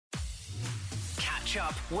Catch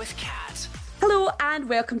Up with Kat. Hello and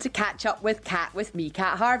welcome to Catch Up with Kat with me,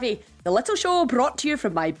 Kat Harvey. The little show brought to you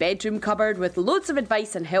from my bedroom cupboard with loads of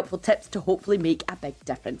advice and helpful tips to hopefully make a big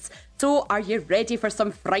difference. So are you ready for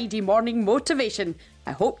some Friday morning motivation?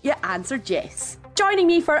 I hope you answered yes. Joining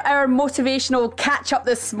me for our motivational catch up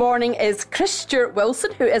this morning is Chris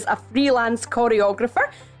Stewart-Wilson, who is a freelance choreographer.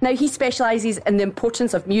 Now, he specialises in the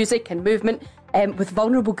importance of music and movement with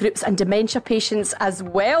vulnerable groups and dementia patients as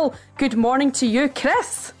well. Good morning to you,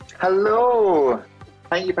 Chris. Hello.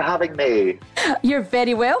 Thank you for having me. You're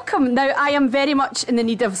very welcome. Now, I am very much in the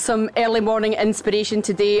need of some early morning inspiration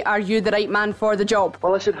today. Are you the right man for the job?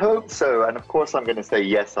 Well, I should hope so. And of course, I'm going to say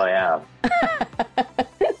yes, I am.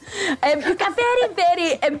 You've got a very,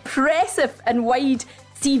 very impressive and wide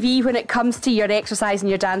CV when it comes to your exercise and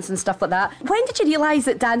your dance and stuff like that. When did you realise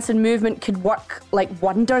that dance and movement could work like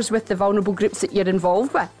wonders with the vulnerable groups that you're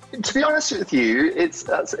involved with? To be honest with you, it's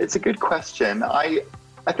a good question. I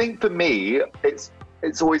think for me, it's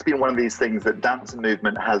always been one of these things that dance and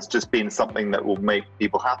movement has just been something that will make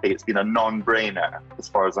people happy. It's been a non-brainer as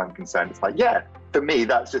far as I'm concerned. It's like, yeah, for me,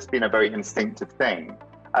 that's just been a very instinctive thing.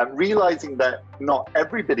 Realising that not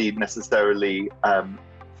everybody necessarily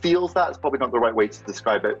feels that's probably not the right way to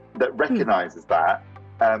describe it, that recognises that.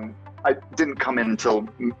 I didn't come in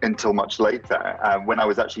until much later when I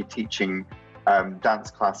was actually teaching dance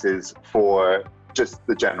classes for just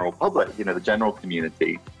the general public, the general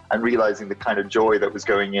community, and realising the kind of joy that was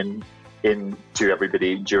going into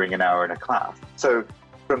everybody during an hour in a class. So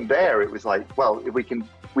from there, it was like, well, if we can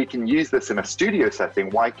use this in a studio setting,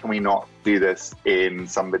 why can we not do this in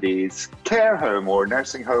somebody's care home or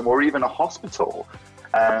nursing home or even a hospital,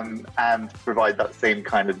 and provide that same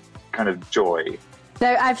kind of joy?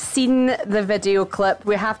 Now, I've seen the video clip.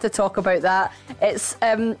 We have to talk about that. It's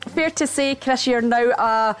fair to say, Chris, you're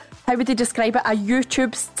now how would you describe it, a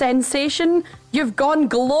YouTube sensation? You've gone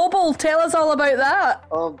global. Tell us all about that.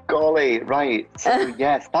 Oh, golly, right. So,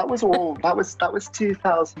 yes, that was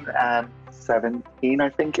 2017, I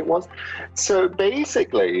think it was. So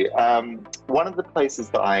basically, one of the places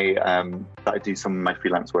that I do some of my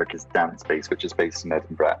freelance work is Dance Base, which is based in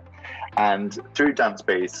Edinburgh. And through Dance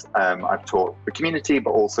Base, I've taught the community,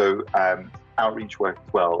 but also outreach work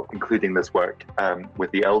as well, including this work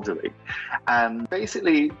with the elderly. And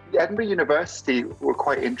basically, Edinburgh University were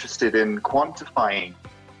quite interested in quantifying,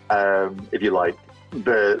 if you like,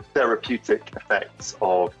 the therapeutic effects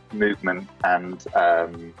of movement and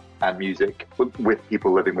music with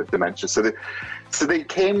people living with dementia. So they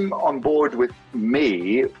came on board with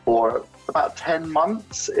me for about 10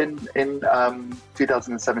 months in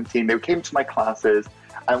 2017. They came to my classes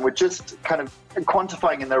and were just kind of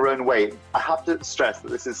quantifying in their own way. I have to stress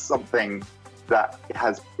that this is something that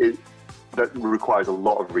that requires a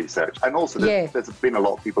lot of research, and also there's been a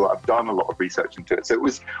lot of people that have done a lot of research into it. So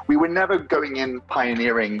we were never going in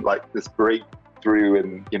pioneering like this breakthrough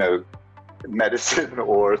in medicine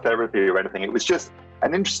or therapy or anything. It was just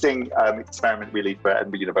an interesting experiment really for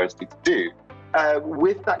Edinburgh University to do.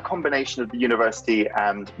 With that combination of the university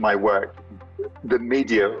and my work, the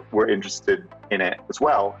media were interested in it as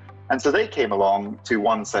well. And so they came along to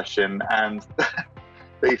one session and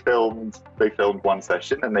they filmed one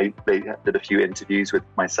session, and they did a few interviews with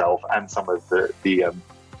myself and some of the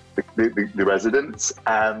residents.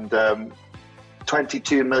 And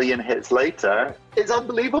 22 million hits later, it's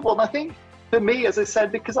unbelievable. And I think for me, as I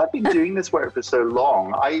said, because I've been doing this work for so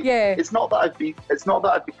long, it's not that I've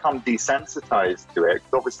become desensitized to it.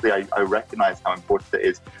 Obviously, I recognize how important it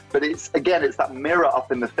is, but it's that mirror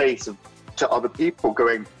up in the face to other people,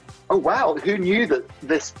 going, "Oh wow, who knew that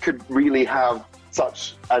this could really have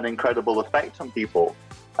such an incredible effect on people?"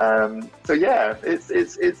 So yeah,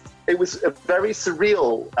 it was a very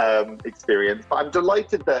surreal experience, but I'm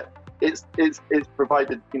delighted that it's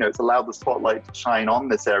provided, it's allowed the spotlight to shine on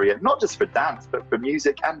this area, not just for dance, but for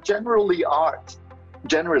music and generally art.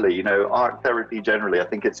 Generally, art therapy generally. I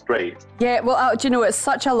think it's great. Yeah, well, do you know, it's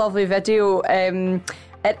such a lovely video.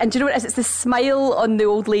 And do you know what it is? It's the smile on the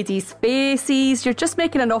old ladies' faces. You're just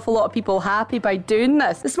making an awful lot of people happy by doing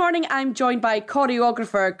this. This morning, I'm joined by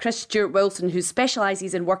choreographer Chris Stewart-Wilson, who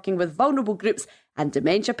specialises in working with vulnerable groups and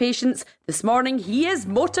dementia patients. This morning, he is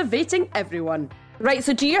motivating everyone. Right,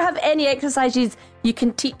 so do you have any exercises you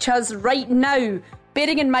can teach us right now,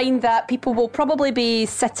 bearing in mind that people will probably be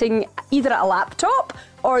sitting either at a laptop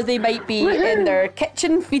or they might be in their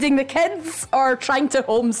kitchen feeding the kids or trying to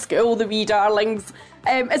homeschool the wee darlings?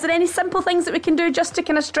 Is there any simple things that we can do just to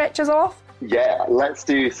kind of stretch us off? Yeah, let's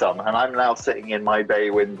do some. And I'm now sitting in my bay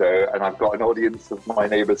window, and I've got an audience of my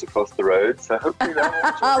neighbours across the road. So hopefully they'll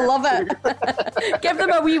I love it. Give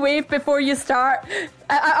them a wee wave before you start.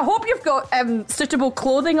 I hope you've got suitable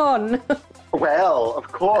clothing on. Well,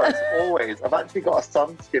 of course, always. I've actually got a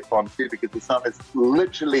sun skip on too, because the sun is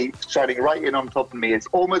literally shining right in on top of me. It's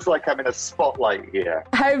almost like I'm in a spotlight here.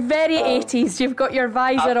 How very 80s. You've got your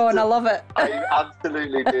visor on. I love it. I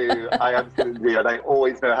absolutely do. And I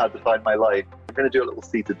always know how to find my light. I'm going to do a little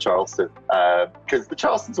seated Charleston, because the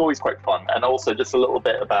Charleston's always quite fun. And also just a little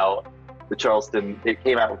bit about the Charleston. It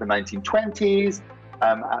came out in the 1920s,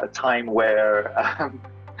 at a time where...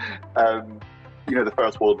 the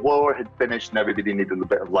First World War had finished and everybody needed a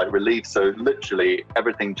bit of light relief. So literally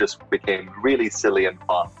everything just became really silly and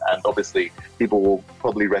fun. And obviously people will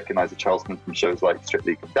probably recognize the Charleston from shows like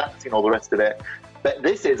Strictly Come Dancing, all the rest of it. But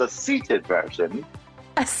this is a seated version.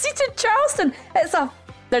 A seated Charleston.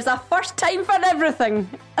 There's a first time for everything.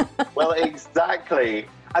 Well, exactly.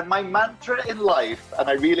 And my mantra in life, and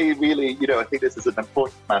I really, really, I think this is an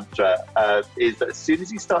important mantra, is that as soon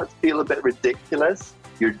as you start to feel a bit ridiculous,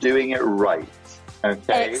 you're doing it right.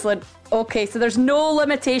 Okay. Excellent. Okay, so there's no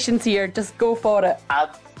limitations here. Just go for it.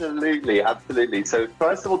 Absolutely, absolutely. So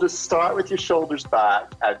first of all, just start with your shoulders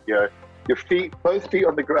back and your feet, both feet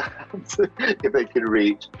on the ground, if they can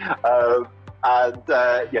reach, and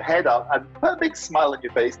your head up, and put a big smile on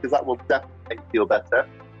your face, because that will definitely make you feel better.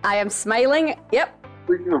 I am smiling. Yep.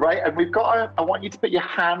 Right, and I want you to put your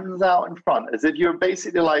hands out in front, as if you're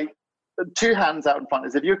basically like 2 hands out in front,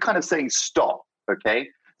 as if you're kind of saying stop. Okay.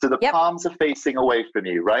 So the palms are facing away from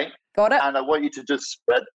you, right? Got it. And I want you to just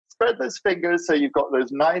spread those fingers so you've got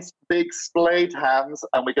those nice big splayed hands,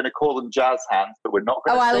 and we're going to call them jazz hands, but we're not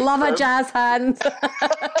going to. I love a jazz hand.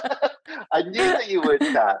 I knew that you would,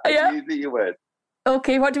 Kat. I knew that you would.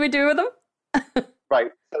 Okay, what do we do with them? Right.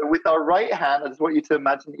 So with our right hand, I just want you to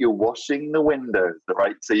imagine that you're washing the windows,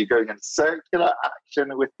 right? So you're going in circular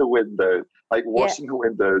action with the windows, like washing the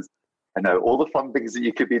windows. I know, all the fun things that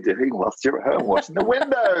you could be doing whilst you're at home washing the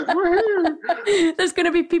windows. Woohoo! There's going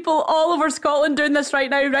to be people all over Scotland doing this right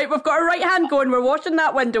now, right? We've got our right hand going. We're washing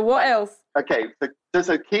that window. What else? Okay,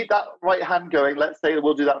 so keep that right hand going. Let's say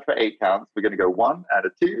we'll do that for 8 counts. We're going to go 1, out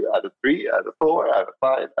of 2, out of 3, out of 4, out of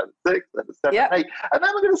 5, out of 6, out of 7, 8. And then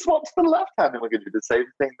we're going to swap to the left hand, and we're going to do the same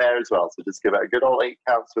thing there as well. So just give it a good old 8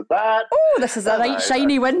 counts with that. Oh, this is a right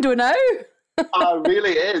shiny window now. Oh, it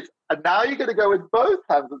really is. And now you're going to go with both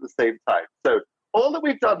hands at the same time. So all that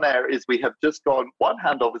we've done there is we have just gone one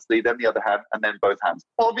hand, obviously, then the other hand, and then both hands.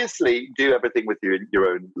 Obviously, do everything with your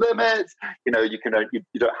own limits. You don't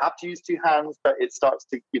have to use 2 hands, but it starts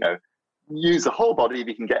to, use the whole body if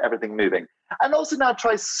you can get everything moving. And also now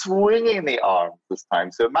try swinging the arms this time.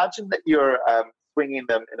 So imagine that you're swinging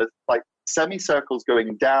them in like semicircles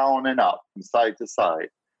going down and up from side to side.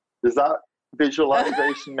 Does that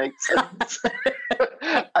visualization make sense?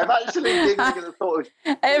 I'm actually giggling at the thought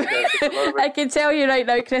of I can tell you right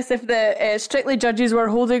now, Chris, if the Strictly judges were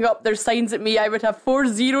holding up their signs at me, I would have 4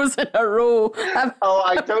 zeros in a row.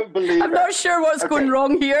 I don't believe I'm not sure what's going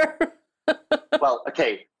wrong here. Well,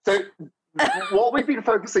 okay, so what we've been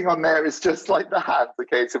focusing on there is just like the hands,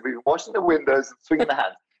 okay? So we've been washing the windows and swinging the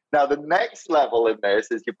hands. Now, the next level in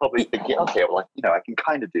this is you're probably thinking, okay, well, I can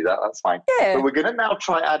kind of do that. That's fine. Yeah. But we're going to now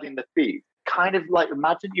try adding the feet. Kind of like,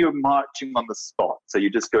 imagine you're marching on the spot. So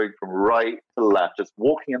you're just going from right to left, just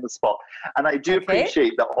walking in the spot. And I do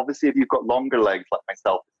appreciate that, obviously, if you've got longer legs like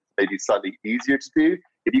myself, it's maybe slightly easier to do.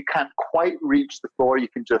 If you can't quite reach the floor, you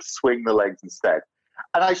can just swing the legs instead.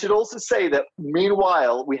 And I should also say that,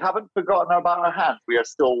 meanwhile, we haven't forgotten about our hands. We are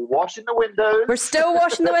still washing the windows. We're still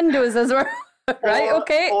washing the windows as we're... Right,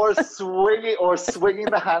 okay. Or swinging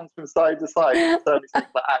the hands from side to side. Certainly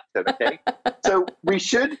the action, okay? So we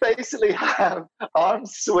should basically have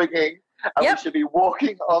arms swinging, and we should be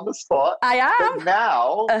walking on the spot. I am. But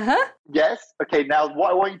now, yes, okay, now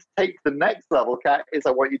what I want you to take to the next level, Kat, is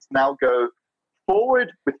I want you to now go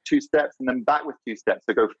forward with 2 steps and then back with 2 steps.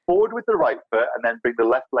 So go forward with the right foot and then bring the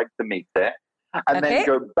left leg to meet it. And then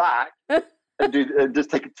go back and just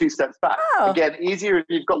take 2 steps back. Oh. Again, easier if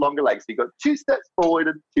you've got longer legs. So you've got 2 steps forward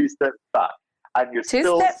and 2 steps back. And you're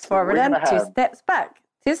 2 steps forward and 2 steps back.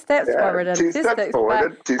 2 steps forward and 2 steps back.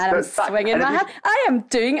 And 2 steps I'm back. Swinging my hand. I am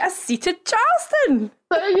doing a seated Charleston.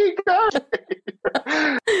 There you go.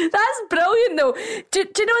 That's brilliant, though. Do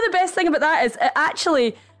you know the best thing about that is it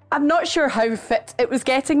actually... I'm not sure how fit it was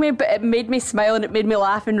getting me, but it made me smile and it made me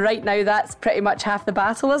laugh. And right now, that's pretty much half the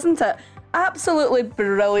battle, isn't it? Absolutely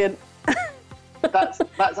brilliant. That's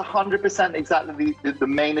 100% exactly the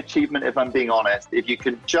main achievement, if I'm being honest. If you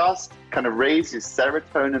can just kind of raise your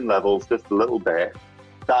serotonin levels just a little bit,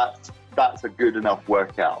 that's that's a good enough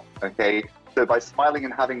workout, okay? So by smiling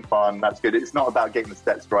and having fun, that's good. It's not about getting the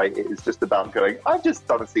steps right. It is just about going, I've just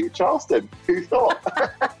done a seat at Charleston. Who thought?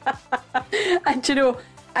 And you know,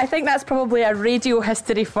 I think that's probably a radio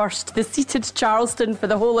history first, the seated Charleston for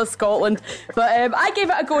the whole of Scotland. But I gave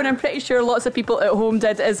it a go, and I'm pretty sure lots of people at home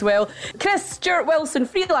did as well. Chris Stewart-Wilson,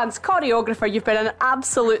 freelance choreographer, you've been an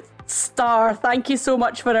absolute star. Thank you so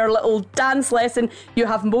much for our little dance lesson. You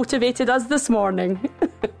have motivated us this morning.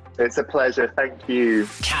 It's a pleasure. Thank you.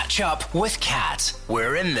 Catch up with Kat.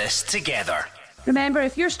 We're in this together. Remember,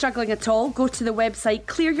 if you're struggling at all, go to the website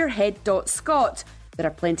clearyourhead.scot. There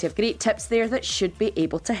are plenty of great tips there that should be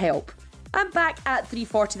able to help. I'm back at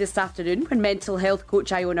 3:40 this afternoon when mental health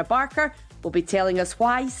coach Iona Barker will be telling us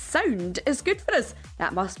why sound is good for us.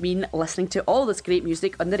 That must mean listening to all this great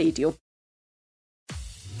music on the radio.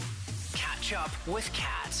 Catch up with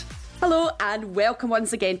Kat. Hello and welcome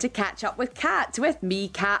once again to Catch Up with Kat, with me,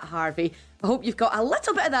 Kat Harvey. I hope you've got a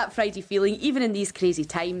little bit of that Friday feeling even in these crazy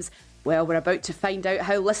times. Well, we're about to find out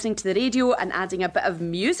how listening to the radio and adding a bit of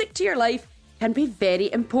music to your life can be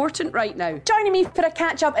very important right now. Joining me for a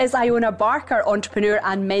catch up is Iona Barker, entrepreneur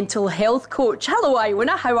and mental health coach. Hello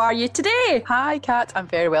Iona, how are you today? Hi Kat, I'm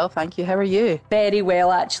very well, thank you. How are you? Very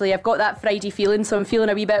well actually. I've got that Friday feeling, so I'm feeling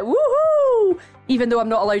a wee bit woohoo, even though I'm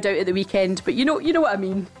not allowed out at the weekend, but you know what I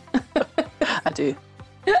mean. I do.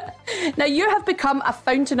 Now, you have become a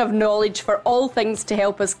fountain of knowledge for all things to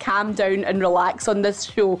help us calm down and relax on this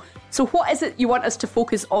show. So what is it you want us to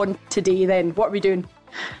focus on today then? What are we doing?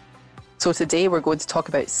 So today we're going to talk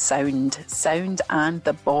about sound and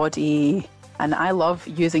the body. And I love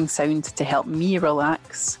using sound to help me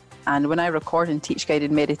relax. And when I record and teach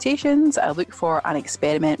guided meditations, I look for and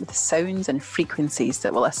experiment with sounds and frequencies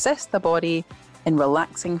that will assist the body in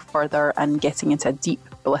relaxing further and getting into a deep,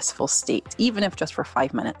 blissful state, even if just for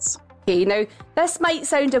 5 minutes. Okay, now this might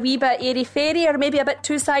sound a wee bit airy-fairy or maybe a bit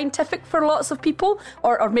too scientific for lots of people,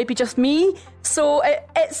 or maybe just me. So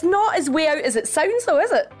it's not as way out as it sounds though,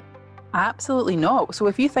 is it? Absolutely not. So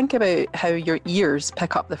if you think about how your ears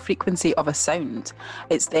pick up the frequency of a sound,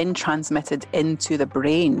 it's then transmitted into the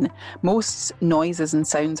brain. Most noises and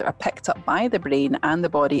sounds are picked up by the brain and the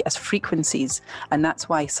body as frequencies, and that's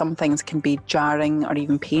why some things can be jarring or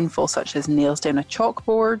even painful, such as nails down a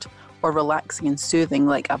chalkboard, or relaxing and soothing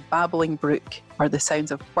like a babbling brook or the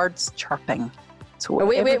sounds of birds chirping. So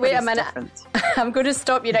wait a minute. Different. I'm going to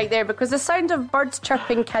stop you right there, because the sound of birds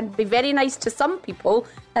chirping can be very nice to some people,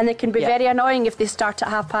 and it can be very annoying if they start at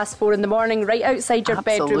 4:30 in the morning right outside your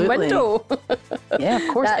bedroom window. Yeah, of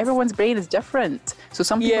course. Everyone's brain is different. So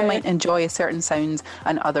some people might enjoy a certain sound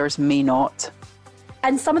and others may not.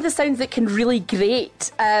 And some of the sounds that can really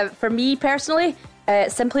grate, for me personally,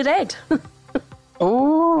 Simply Red.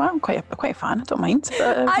 Oh, I'm quite a fan. I don't mind.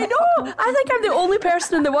 I know. I think I'm the only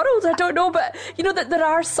person in the world. I don't know, but you know that there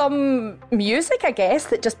are some music, I guess,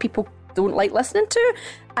 that just people don't like listening to.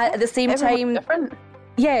 At the same time, different.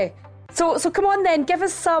 Yeah. So come on then. Give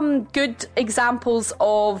us some good examples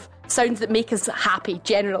of sounds that make us happy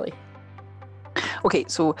generally. Okay,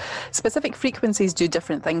 so specific frequencies do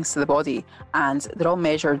different things to the body, and they're all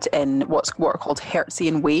measured in what are called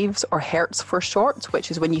Hertzian waves, or Hertz for short,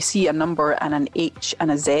 which is when you see a number and an H and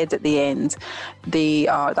a Z at the end,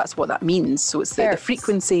 that's what that means. So it's the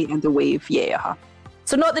frequency and the wave. Yeah.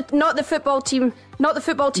 So not the football team, no.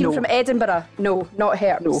 From Edinburgh. No, not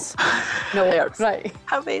Hertz. No, Hertz. Right.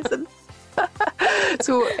 Amazing.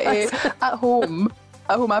 So at home,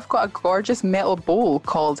 I've got a gorgeous metal bowl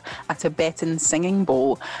called a Tibetan singing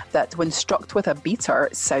bowl that, when struck with a beater,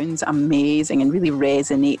 sounds amazing and really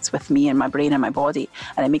resonates with me and my brain and my body,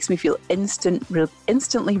 and it makes me feel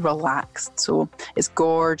instantly relaxed. So it's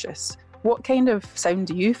gorgeous. What kind of sound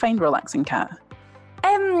do you find relaxing, Kat?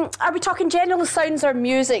 Are we talking general sounds or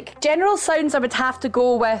music? General sounds, I would have to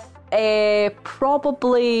go with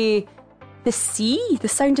probably the sea, the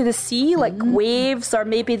sound of the sea, like waves, or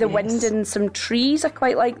maybe the wind in some trees. I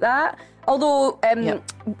quite like that. Although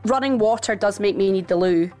running water does make me need the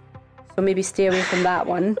loo, so maybe stay away from that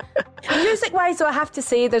one. Music-wise, though, I have to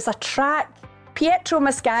say there's a track, Pietro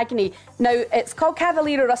Mascagni. Now, it's called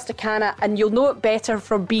Cavaliere Rusticana, and you'll know it better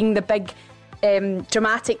from being the big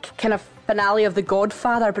dramatic kind of finale of The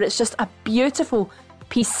Godfather, but it's just a beautiful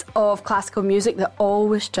piece of classical music that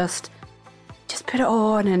always just put it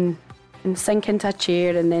on and sink into a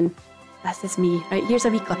chair, and then this is me. Right, here's a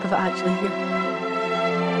wee clip of it actually here.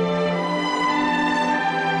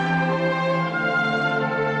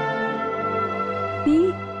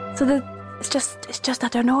 See? So it's just I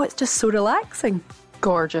don't know, it's just so relaxing.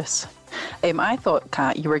 Gorgeous. I thought,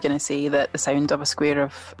 Kat, you were going to say that the sound of a square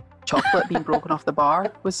of chocolate being broken off the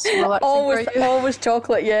bar was relaxing for you? Always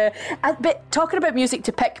chocolate, yeah. But talking about music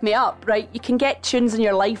to pick me up, right? You can get tunes in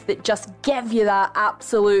your life that just give you that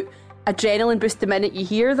absolute adrenaline boost the minute you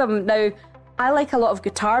hear them. Now, I like a lot of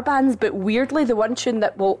guitar bands, but weirdly, the one tune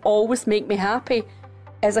that will always make me happy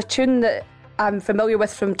is a tune that I'm familiar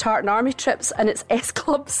with from Tartan Army Trips, and it's S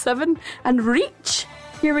Club 7 and Reach.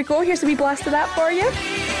 Here we go. Here's a wee blast of that for you.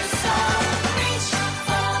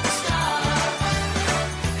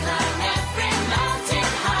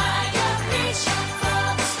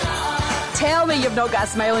 Tell me you've not got a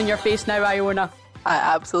smile on your face now, Iona. I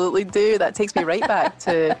absolutely do. That takes me right back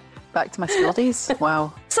to my school days.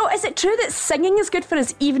 Wow. So is it true that singing is good for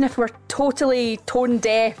us even if we're totally tone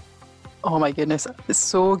deaf? Oh my goodness, it's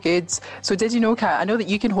so good. So did you know, Kat, I know that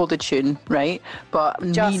you can hold a tune, right? But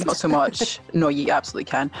me, not so much. No, you absolutely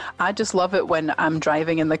can. I just love it when I'm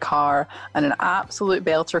driving in the car and an absolute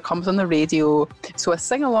belter comes on the radio. So I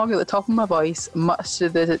sing along at the top of my voice, much to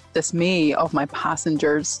the dismay of my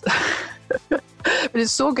passengers. But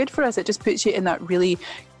it's so good for us. It just puts you in that really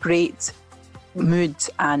great mood,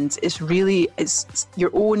 and it's your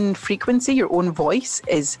own frequency, your own voice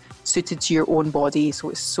is suited to your own body, so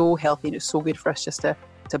it's so healthy and it's so good for us just to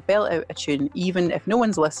belt out a tune, even if no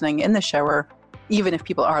one's listening, in the shower. Even if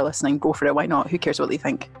people are listening, go for it. Why not? Who cares what they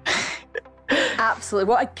think? Absolutely.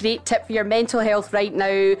 What a great tip for your mental health right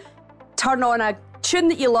now. Turn on a tune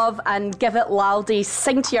that you love and give it laldy,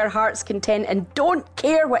 sing to your heart's content, and don't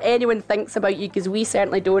care what anyone thinks about you, because we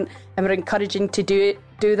certainly don't, and we're encouraging to do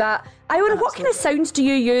that. Iona, what kind of sounds do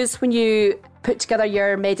you use when you put together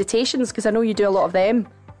your meditations? Because I know you do a lot of them.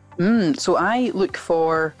 So I look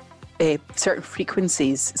for certain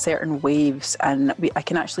frequencies, certain waves, and I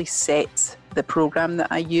can actually set the program that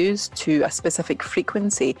I use to a specific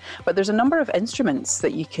frequency. But there's a number of instruments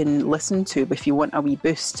that you can listen to if you want a wee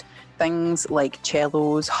boost. Things like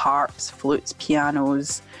cellos, harps, flutes,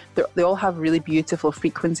 pianos, they all have really beautiful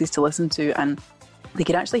frequencies to listen to, and they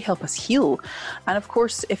can actually help us heal. And of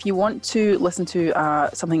course, if you want to listen to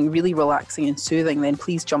something really relaxing and soothing, then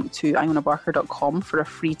please jump to ionabarker.com for a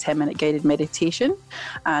free 10-minute guided meditation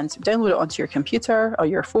and download it onto your computer or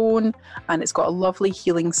your phone. And it's got a lovely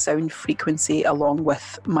healing sound frequency along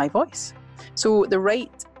with my voice. So the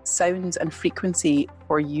right sounds and frequency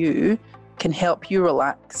for you can help you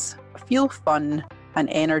relax, feel fun and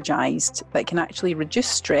energized, that can actually reduce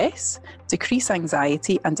stress, decrease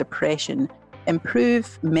anxiety and depression,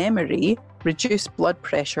 improve memory, reduce blood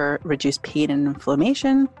pressure, reduce pain and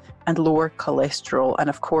inflammation, and lower cholesterol. And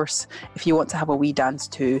of course, if you want to have a wee dance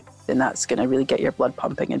too, then that's going to really get your blood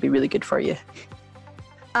pumping and be really good for you.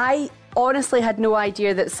 I honestly had no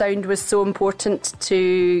idea that sound was so important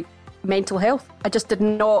to mental health. I just did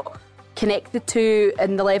not connect the two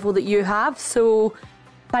in the level that you have. So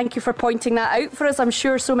thank you for pointing that out for us. I'm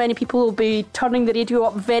sure so many people will be turning the radio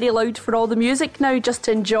up very loud for all the music now just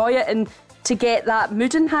to enjoy it and to get that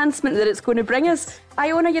mood enhancement that it's going to bring us.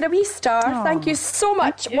 Iona, you're a wee star. Aww. Thank you so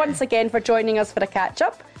much once again for joining us for a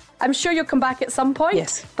catch-up. I'm sure you'll come back at some point.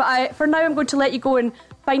 Yes. But for now, I'm going to let you go and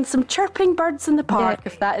find some chirping birds in the park,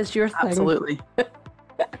 if that is your thing. Absolutely.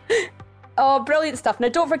 Oh, brilliant stuff. Now,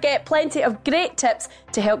 don't forget, plenty of great tips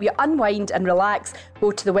to help you unwind and relax.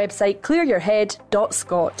 Go to the website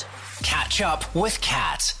clearyourhead.scot. Catch up with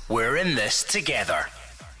Kat. We're in this together.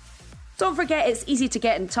 Don't forget, it's easy to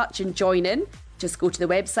get in touch and join in. Just go to the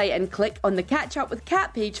website and click on the Catch Up with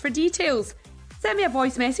Kat page for details. Send me a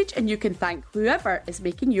voice message and you can thank whoever is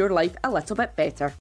making your life a little bit better.